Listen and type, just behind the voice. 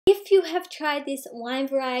If you have tried this wine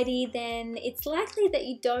variety, then it's likely that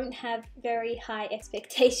you don't have very high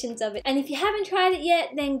expectations of it. And if you haven't tried it yet,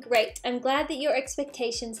 then great. I'm glad that your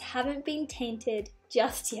expectations haven't been tainted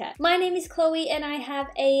just yet. My name is Chloe and I have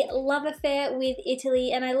a love affair with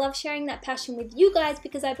Italy, and I love sharing that passion with you guys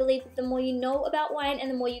because I believe that the more you know about wine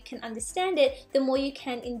and the more you can understand it, the more you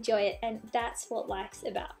can enjoy it, and that's what life's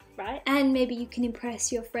about, right? And maybe you can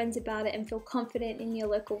impress your friends about it and feel confident in your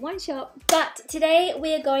local wine shop. But today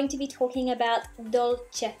we are going to be talking about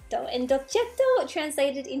Dolcetto, and Dolcetto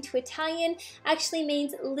translated into Italian actually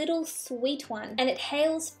means little sweet one, and it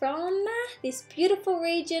hails from this beautiful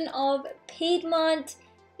region of Piedmont,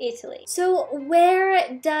 Italy. So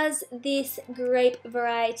where does this grape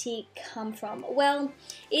variety come from? Well,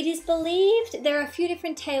 it is believed, there are a few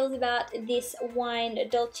different tales about this wine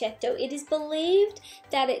Dolcetto. It is believed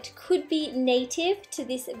that it could be native to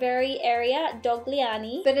this very area,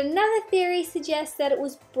 Dogliani, but another theory suggests that it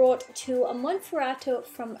was brought to Monferrato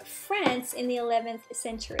from France in the 11th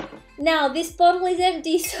century. Now this bottle is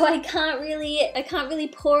empty, so I can't really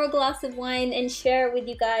pour a glass of wine and share it with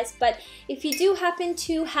you guys, but if you do happen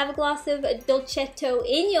to have a glass of Dolcetto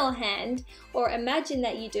in your hand, or imagine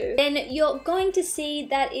that you do, then you're going to see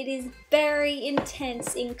that it is very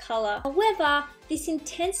intense in color. However, this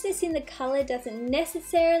intenseness in the color doesn't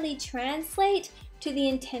necessarily translate to the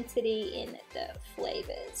intensity in the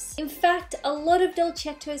flavors. In fact, a lot of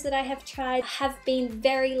Dolcettos that I have tried have been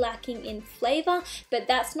very lacking in flavor, but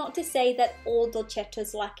that's not to say that all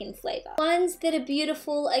Dolcettos lack in flavor. Ones that are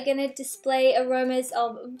beautiful are gonna display aromas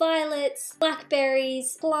of violets,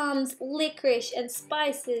 blackberries, plums, licorice, and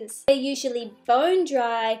spices. They're usually bone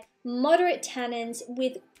dry, moderate tannins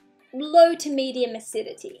with low to medium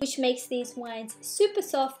acidity, which makes these wines super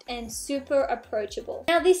soft and super approachable.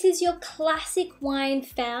 Now this is your classic wine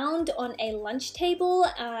found on a lunch table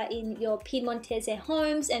in your Piedmontese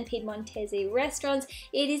homes and Piedmontese restaurants.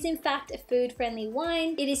 It is in fact a food-friendly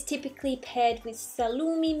wine. It is typically paired with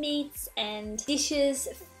salumi meats and dishes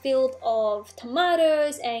filled of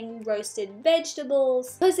tomatoes and roasted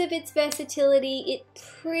vegetables. Because of its versatility, it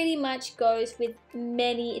pretty much goes with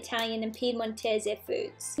many Italian and Piedmontese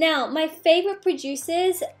foods. Now, my favorite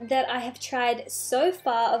producers that I have tried so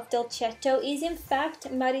far of Dolcetto is in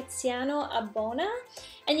fact Mariziano Abona,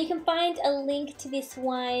 and you can find a link to this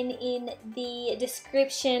wine in the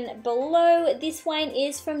description below. This wine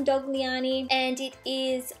is from Dogliani and it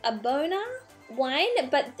is Abona wine,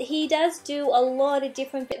 but he does do a lot of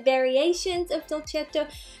different variations of Dolcetto,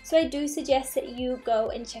 so I do suggest that you go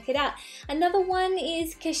and check it out. Another one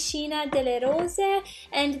is Cascina delle Rose,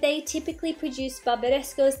 and they typically produce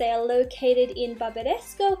Barbarescos. They are located in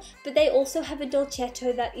Barbaresco, but they also have a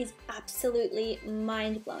Dolcetto that is absolutely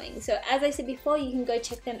mind-blowing. So as I said before, you can go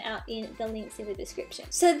check them out in the links in the description.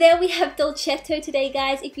 So there we have Dolcetto today,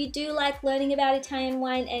 guys. If you do like learning about Italian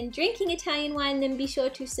wine and drinking Italian wine, then be sure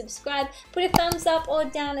to subscribe, put a thumbs up or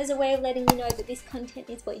down as a way of letting me know that this content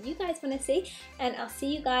is what you guys want to see, and I'll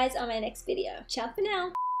see you guys on my next video. Ciao for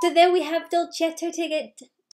now. So there we have Dolcetto